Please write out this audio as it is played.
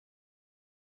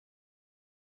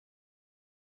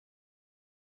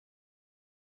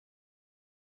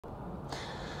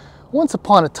Once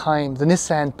upon a time, the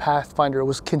Nissan Pathfinder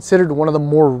was considered one of the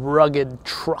more rugged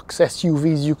trucks,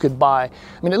 SUVs you could buy. I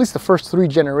mean, at least the first 3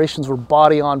 generations were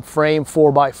body-on-frame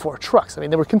 4x4 trucks. I mean,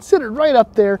 they were considered right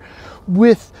up there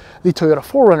with the Toyota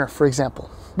 4Runner, for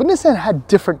example. But Nissan had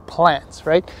different plans,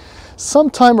 right?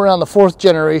 Sometime around the 4th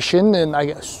generation, and I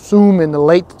assume in the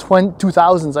late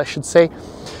 2000s, I should say,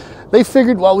 they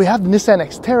figured, well, we have the Nissan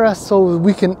Xterra, so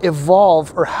we can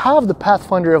evolve or have the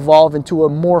Pathfinder evolve into a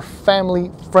more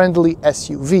family-friendly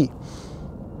SUV.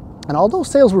 And although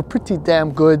sales were pretty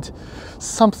damn good,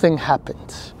 something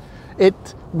happened.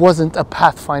 It wasn't a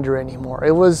Pathfinder anymore.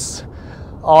 It was,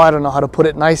 oh, I don't know how to put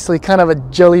it nicely, kind of a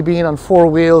jelly bean on 4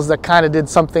 wheels that kind of did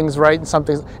some things right and some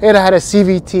things. It had a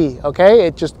CVT, okay?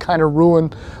 It just kind of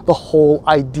ruined the whole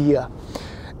idea.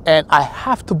 And I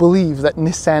have to believe that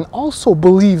Nissan also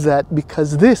believes that,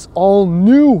 because this all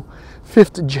new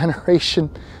 5th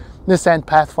generation Nissan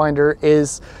Pathfinder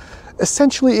is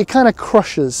essentially, it kind of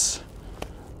crushes,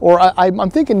 or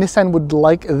I'm thinking Nissan would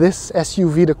like this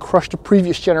SUV to crush the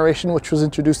previous generation, which was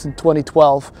introduced in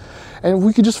 2012. And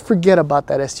we could just forget about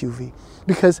that SUV,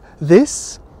 because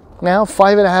this, now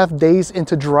 5.5 days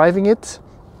into driving it,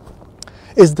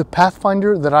 is the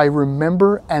Pathfinder that I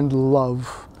remember and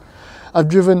love. I've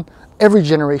driven every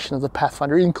generation of the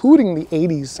Pathfinder, including the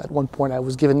 80s. At one point, I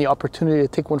was given the opportunity to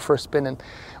take one for a spin, and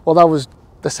well, that was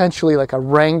essentially like a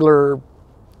Wrangler,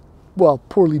 well,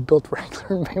 poorly built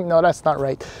Wrangler. No, that's not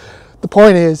right. The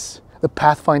point is, the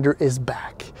Pathfinder is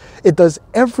back. It does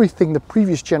everything the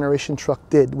previous generation truck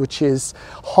did, which is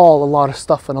haul a lot of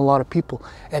stuff and a lot of people.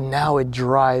 And now it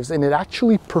drives, and it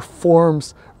actually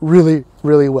performs really,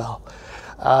 really well.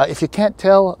 If you can't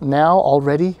tell now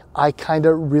already, I kind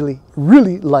of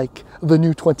really like the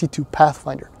new 22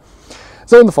 Pathfinder.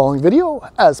 So in the following video,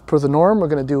 as per the norm, we're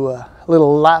going to do a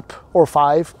little lap or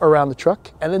 5 around the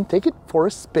truck and then take it for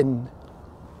a spin.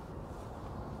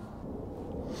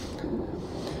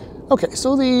 Okay,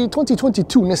 so the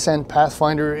 2022 Nissan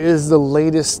Pathfinder is the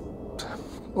latest,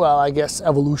 well, I guess,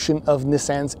 evolution of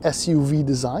Nissan's SUV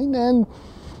design, and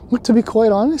to be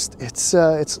quite honest, it's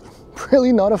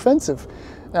really not offensive.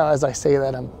 Now, as I say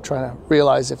that, I'm trying to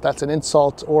realize if that's an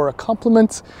insult or a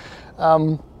compliment.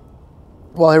 Well,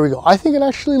 here we go. I think it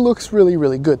actually looks really,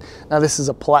 really good. Now, this is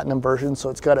a platinum version, so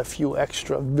it's got a few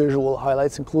extra visual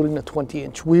highlights, including the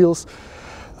 20-inch wheels.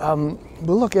 But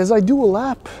look, as I do a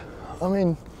lap, I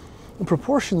mean, the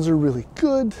proportions are really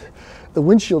good. The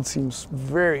windshield seems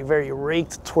very, very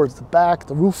raked towards the back.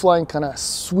 The roofline kind of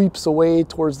sweeps away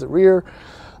towards the rear.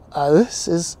 This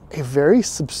is a very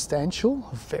substantial,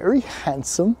 very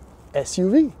handsome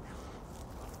SUV.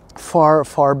 Far,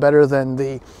 far better than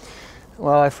the,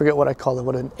 well, I forget what I call it,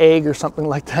 what, an egg or something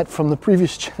like that from the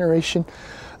previous generation.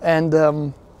 And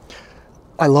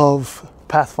I love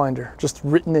Pathfinder, just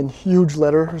written in huge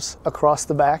letters across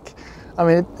the back. I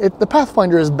mean, the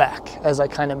Pathfinder is back, as I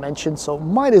kind of mentioned, so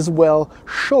might as well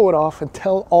show it off and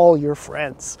tell all your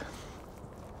friends.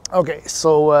 Okay,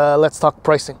 so let's talk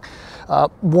pricing.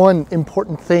 One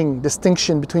important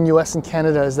distinction between US and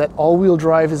Canada is that all-wheel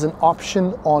drive is an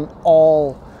option on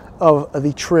all of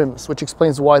the trims, which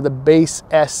explains why the base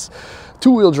S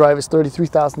 2-wheel drive is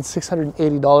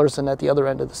 $33,680, and at the other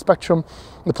end of the spectrum,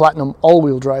 the Platinum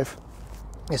all-wheel drive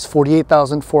is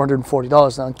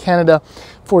 $48,440. Now in Canada,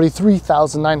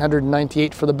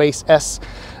 $43,998 for the base S,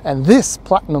 and this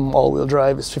Platinum all-wheel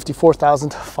drive is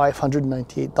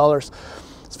 $54,598.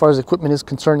 As far as equipment is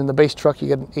concerned, in the base truck, you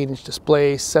get an 8-inch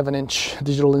display, 7-inch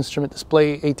digital instrument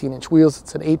display, 18-inch wheels.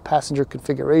 It's an 8-passenger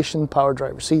configuration, power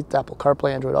driver seat, Apple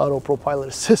CarPlay, Android Auto, Pro Pilot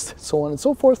Assist, so on and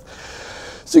so forth.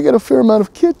 So you get a fair amount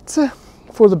of kit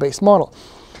for the base model.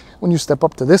 When you step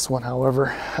up to this one,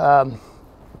 however,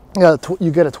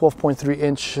 you get a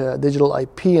 12.3-inch digital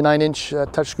IP, a 9-inch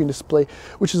touchscreen display,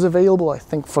 which is available, I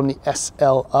think, from the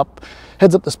SL up.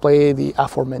 Heads-up display, the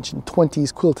aforementioned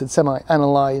 20s, quilted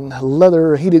semi-aniline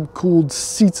leather, heated cooled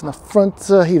seats in the front,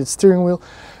 heated steering wheel,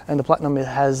 and the Platinum, it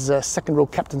has second-row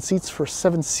captain seats for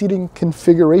 7-seating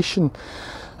configuration.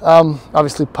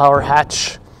 Obviously, power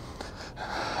hatch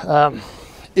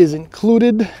is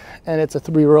included, and it's a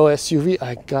 3-row SUV.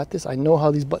 I got this. I know how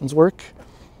these buttons work.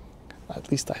 At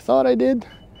least I thought I did.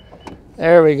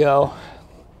 There we go.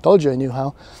 Told you I knew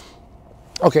how.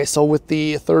 Okay, so with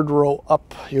the 3rd row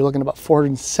up, you're looking at about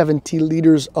 470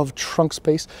 liters of trunk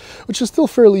space, which is still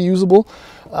fairly usable.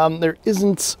 There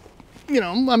isn't, you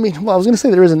know, I mean, well, I was going to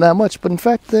say there isn't that much, but in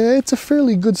fact, it's a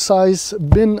fairly good size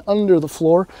bin under the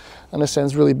floor. And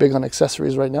Nissan's really big on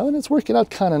accessories right now, and it's working out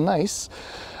kind of nice.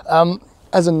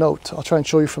 As a note, I'll try and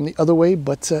show you from the other way,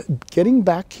 but getting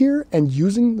back here and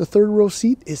using the 3rd row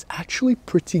seat is actually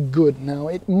pretty good. Now,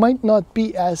 it might not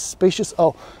be as spacious.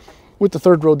 Oh, with the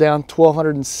third row down,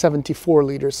 1,274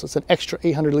 liters. So it's an extra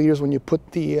 800 liters when you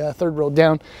put the third row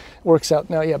down. Works out.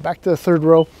 Now, yeah, back to the third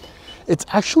row. It's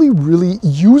actually really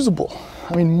usable.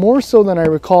 I mean, more so than I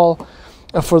recall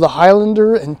for the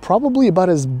Highlander, and probably about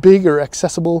as big or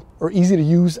accessible or easy to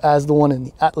use as the one in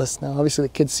the Atlas. Now, obviously the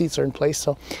kids' seats are in place,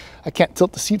 so I can't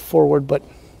tilt the seat forward, but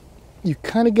you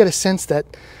kind of get a sense that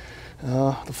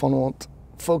the phone won't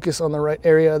focus on the right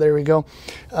area. There we go.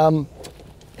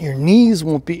 Your knees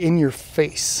won't be in your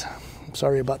face. I'm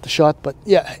sorry about the shot, but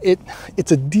yeah,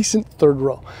 it's a decent third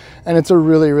row, and it's a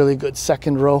really, really good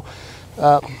second row.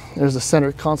 There's a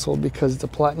center console because it's a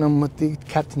platinum with the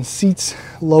captain's seats,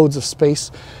 loads of space,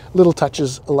 little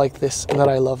touches like this that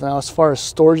I love. Now, as far as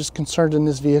storage is concerned in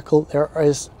this vehicle, there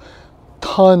is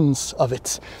tons of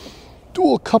it.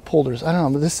 Dual cup holders, I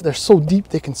don't know, but they're so deep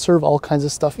they can serve all kinds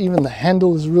of stuff. Even the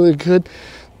handle is really good.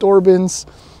 Door bins.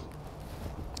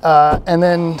 And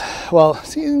then, well,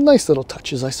 see, nice little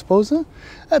touches, I suppose. Huh?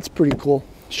 That's pretty cool.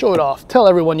 Show it off. Tell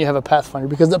everyone you have a Pathfinder,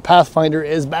 because the Pathfinder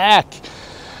is back.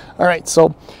 All right,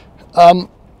 so I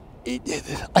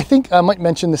think I might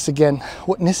mention this again.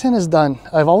 What Nissan has done,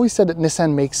 I've always said that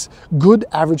Nissan makes good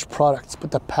average products, but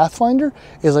the Pathfinder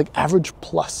is like average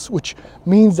plus, which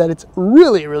means that it's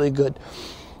really, really good.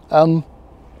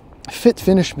 Fit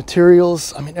finish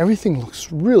materials, I mean, everything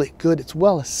looks really good. It's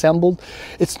well assembled.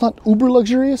 It's not uber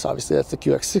luxurious. Obviously, that's the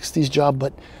QX60's job,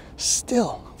 but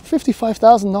still,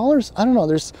 $55,000, I don't know.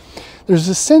 There's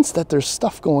a sense that there's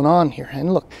stuff going on here.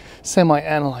 And look,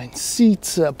 semi-aniline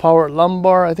seats, power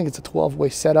lumbar. I think it's a 12-way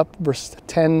setup versus a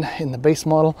 10 in the base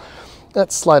model.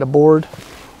 That's slide aboard.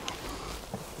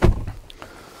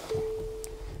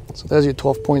 So there's your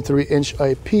 12.3-inch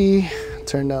IP.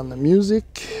 Turn down the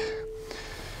music.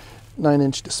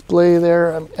 9-inch display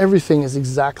there. Everything is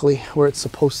exactly where it's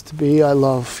supposed to be. I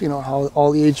love, you know, how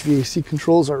all the HVAC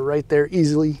controls are right there,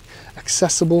 easily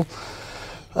accessible.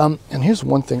 And here's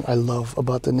one thing I love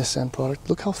about the Nissan product.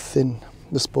 Look how thin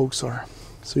the spokes are.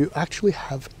 So you actually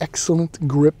have excellent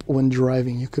grip when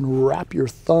driving. You can wrap your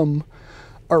thumb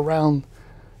around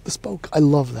the spoke. I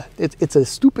love that. It's a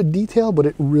stupid detail, but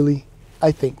it really,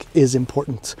 I think, is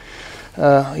important.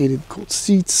 Heated cooled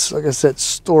seats, like I said,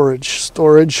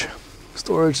 storage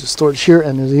here,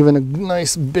 and there's even a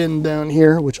nice bin down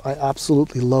here, which I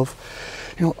absolutely love.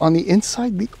 You know, on the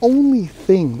inside, the only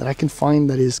thing that I can find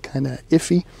that is kind of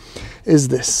iffy is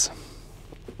this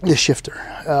shifter.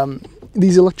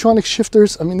 These electronic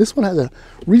shifters, I mean, this one has a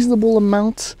reasonable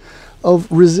amount of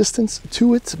resistance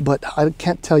to it, but I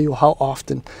can't tell you how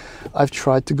often I've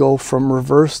tried to go from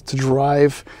reverse to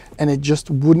drive, and it just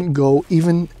wouldn't go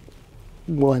even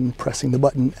when pressing the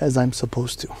button as I'm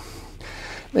supposed to.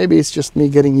 Maybe it's just me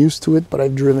getting used to it, but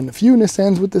I've driven a few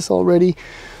Nissans with this already.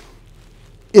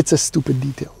 It's a stupid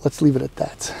detail. Let's leave it at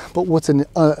that. But what's a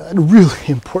really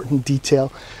important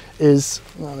detail is,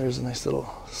 well, there's a nice little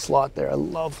slot there. I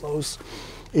love those.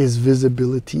 Is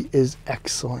visibility is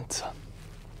excellent.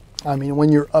 I mean,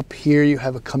 when you're up here, you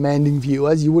have a commanding view,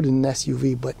 as you would in an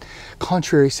SUV, but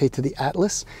contrary, say, to the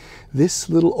Atlas, this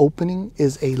little opening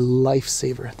is a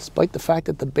lifesaver. Despite the fact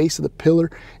that the base of the pillar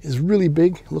is really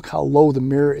big, look how low the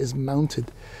mirror is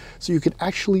mounted. So you can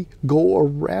actually go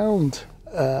around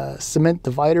a cement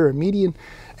divider or median,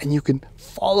 and you can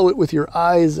follow it with your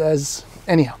eyes as,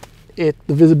 anyhow, the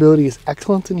visibility is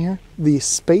excellent in here. The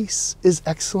space is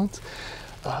excellent.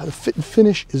 The fit and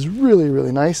finish is really,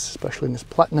 really nice, especially in this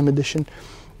Platinum Edition.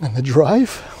 And the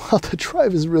drive, well, the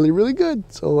drive is really, really good.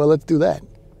 So let's do that.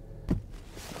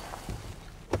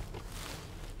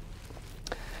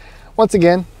 Once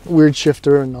again, weird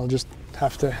shifter, and I'll just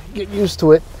have to get used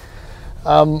to it.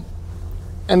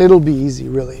 And it'll be easy,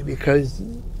 really, because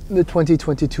the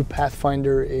 2022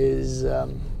 Pathfinder is,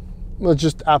 well,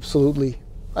 just absolutely,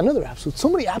 another absolute. So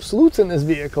many absolutes in this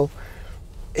vehicle.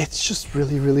 It's just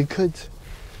really, really good.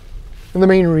 And the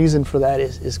main reason for that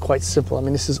is quite simple. I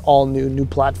mean, this is all new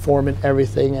platform and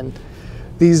everything, and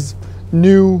these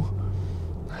new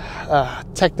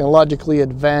technologically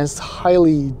advanced,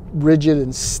 highly rigid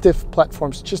and stiff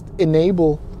platforms just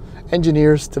enable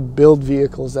engineers to build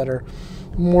vehicles that are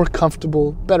more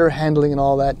comfortable, better handling and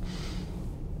all that.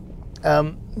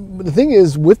 But the thing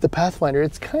is, with the Pathfinder,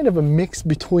 it's kind of a mix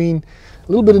between a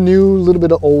little bit of new, a little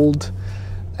bit of old,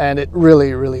 and it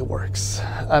really, really works.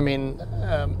 I mean,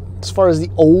 as far as the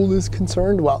old is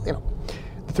concerned, well, you know,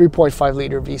 the 3.5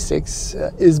 liter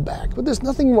V6 is back, but there's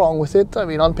nothing wrong with it. I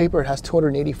mean, on paper, it has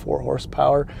 284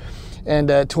 horsepower and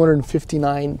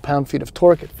 259 pound-feet of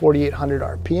torque at 4,800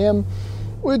 RPM,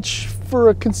 which for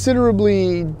a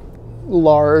considerably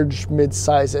large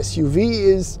mid-size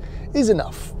SUV is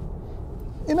enough.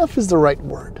 Enough is the right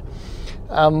word.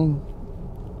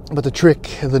 But the trick,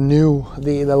 the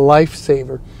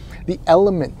lifesaver, the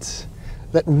element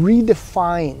that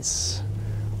redefines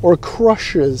or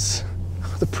crushes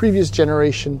the previous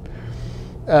generation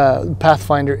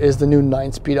Pathfinder is the new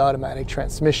 9-speed automatic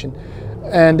transmission.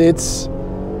 And it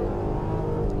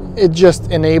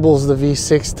just enables the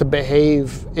V6 to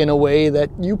behave in a way that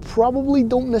you probably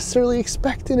don't necessarily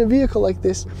expect in a vehicle like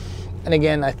this. And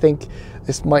again, I think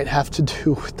this might have to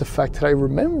do with the fact that I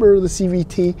remember the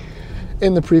CVT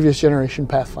in the previous generation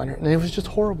Pathfinder, and it was just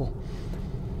horrible.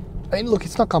 I mean, look,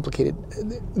 it's not complicated.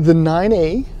 The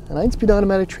 9A, a 9-speed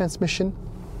automatic transmission,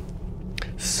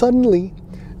 suddenly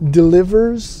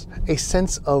delivers a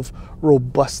sense of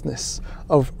robustness,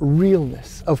 of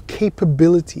realness, of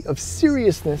capability, of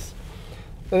seriousness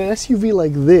that an SUV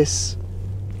like this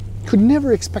could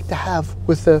never expect to have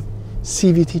with a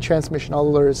CVT transmission,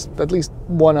 although there is at least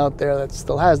one out there that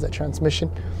still has that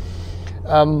transmission.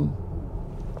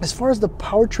 As far as the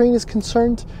powertrain is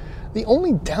concerned, the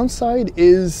only downside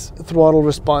is throttle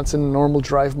response in normal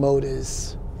drive mode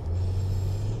is,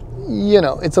 you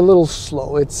know, it's a little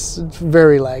slow. It's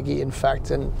very laggy, in fact,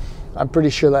 and I'm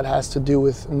pretty sure that has to do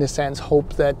with Nissan's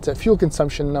hope that fuel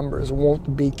consumption numbers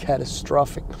won't be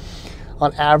catastrophic.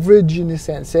 On average,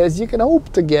 Nissan says you can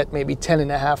hope to get maybe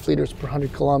 10.5 liters per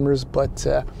 100 kilometers, but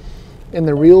in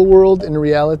the real world, in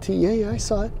reality, yeah, I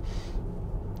saw it.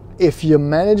 If you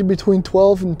manage between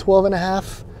 12 and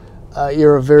 12.5,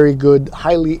 you're a very good,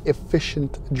 highly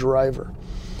efficient driver.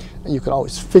 And you can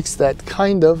always fix that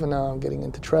kind of, and now I'm getting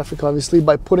into traffic obviously,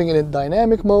 by putting it in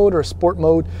dynamic mode or sport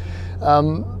mode.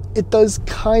 It does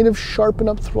kind of sharpen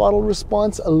up throttle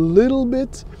response a little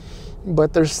bit,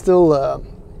 but there's still an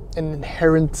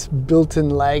inherent built-in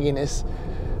lagginess.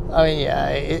 I mean, yeah,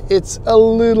 it's a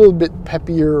little bit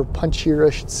peppier or punchier, I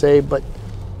should say, but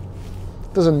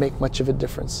it doesn't make much of a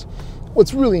difference.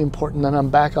 What's really important, and I'm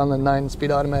back on the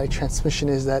 9-speed automatic transmission,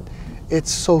 is that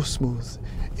it's so smooth.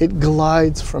 It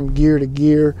glides from gear to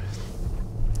gear.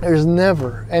 There's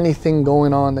never anything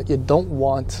going on that you don't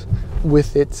want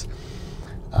with it.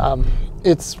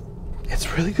 It's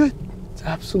really good. It's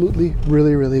absolutely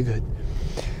really, really good.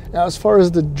 Now, as far as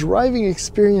the driving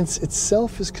experience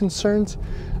itself is concerned,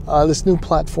 this new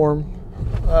platform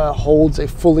holds a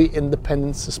fully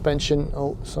independent suspension.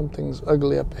 Oh, something's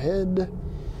ugly up ahead.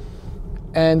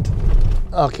 And,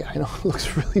 okay, I know it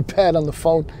looks really bad on the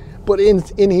phone, but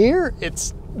in here,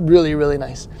 it's really, really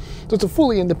nice. So it's a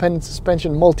fully independent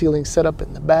suspension, multi-link setup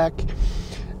in the back.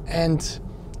 And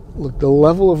look, the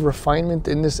level of refinement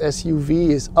in this SUV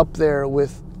is up there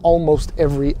with almost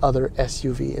every other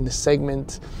SUV in the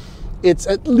segment. It's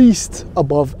at least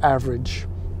above average,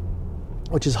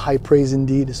 which is high praise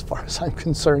indeed as far as I'm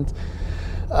concerned.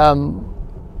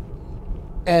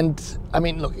 And I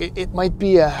mean, look, it might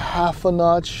be a half a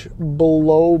notch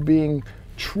below being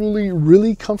truly,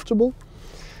 really comfortable,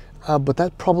 but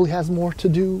that probably has more to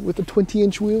do with the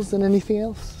 20-inch wheels than anything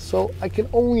else. So I can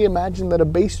only imagine that a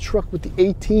base truck with the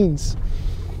 18s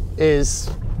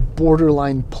is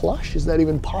borderline plush. Is that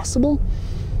even possible?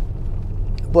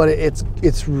 But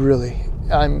it's really,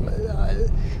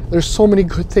 there's so many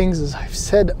good things, as I've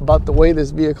said, about the way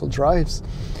this vehicle drives.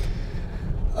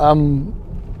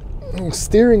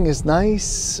 Steering is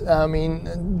nice. I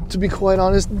mean, to be quite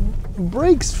honest,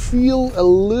 brakes feel a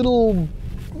little,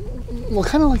 well,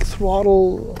 kind of like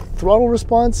throttle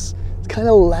response. It's kind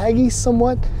of laggy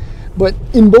somewhat, but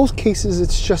in both cases,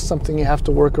 it's just something you have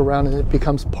to work around, and it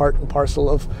becomes part and parcel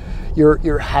of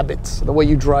your habits, the way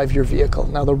you drive your vehicle.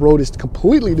 Now, the road is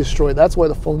completely destroyed. That's why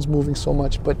the phone's moving so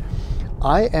much, but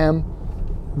I am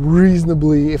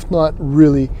reasonably, if not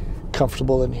really,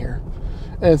 comfortable in here.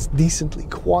 And it's decently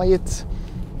quiet.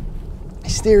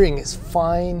 Steering is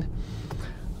fine.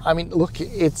 I mean, look,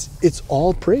 it's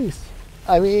all praise.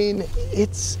 I mean,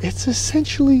 it's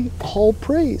essentially all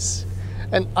praise.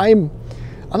 And I'm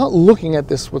not looking at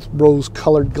this with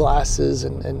rose-colored glasses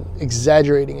and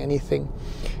exaggerating anything.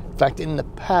 In fact, in the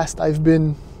past, I've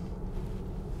been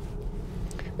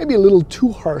maybe a little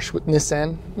too harsh with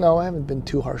Nissan. No, I haven't been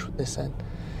too harsh with Nissan,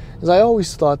 because I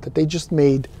always thought that they just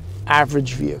made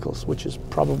average vehicles, which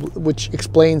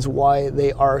explains why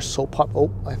they are so Oh,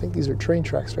 I think these are train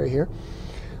tracks right here.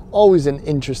 Always an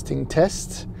interesting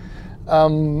test. See,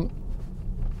 not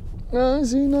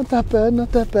that bad,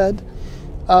 not that bad.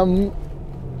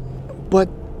 But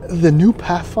the new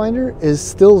Pathfinder is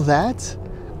still that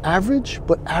average,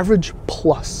 but average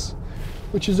plus,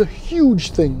 which is a huge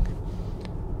thing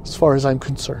as far as I'm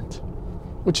concerned,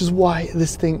 which is why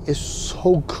this thing is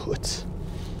so good.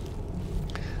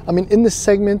 I mean, in this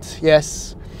segment,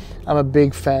 yes, I'm a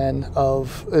big fan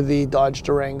of the Dodge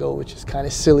Durango, which is kind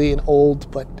of silly and old,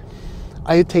 but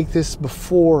I'd take this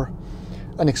before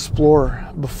an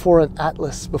Explorer, before an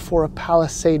Atlas, before a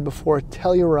Palisade, before a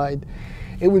Telluride.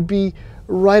 It would be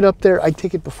right up there. I'd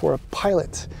take it before a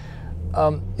Pilot.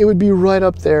 It would be right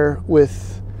up there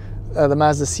with the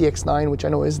Mazda CX-9, which I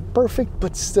know isn't perfect,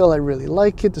 but still I really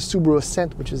like it. The Subaru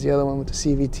Ascent, which is the other one with the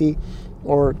CVT,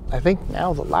 or I think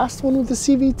now the last one with the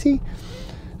CVT.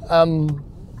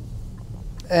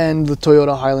 And the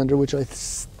Toyota Highlander, which I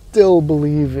still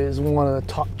believe is one of the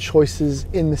top choices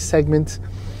in the segment.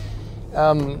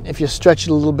 If you stretch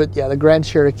it a little bit, yeah, the Grand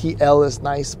Cherokee L is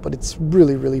nice, but it's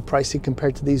really, really pricey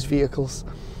compared to these vehicles.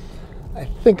 I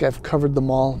think I've covered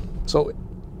them all. So,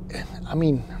 I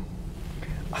mean,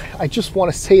 I just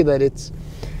want to say that it's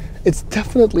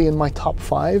definitely in my top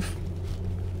 5,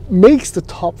 makes the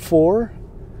top 4,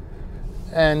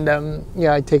 and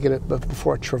yeah, I take it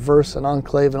before a Traverse, an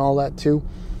Enclave, and all that too.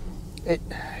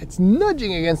 It's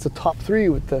nudging against the top 3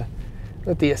 with the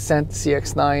Ascent,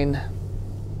 CX-9,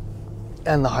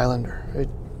 and the Highlander. It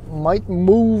might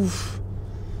move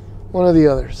one of the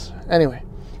others. Anyway,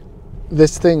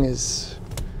 this thing it's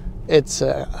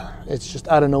just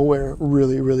out of nowhere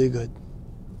really, really good.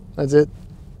 That's it.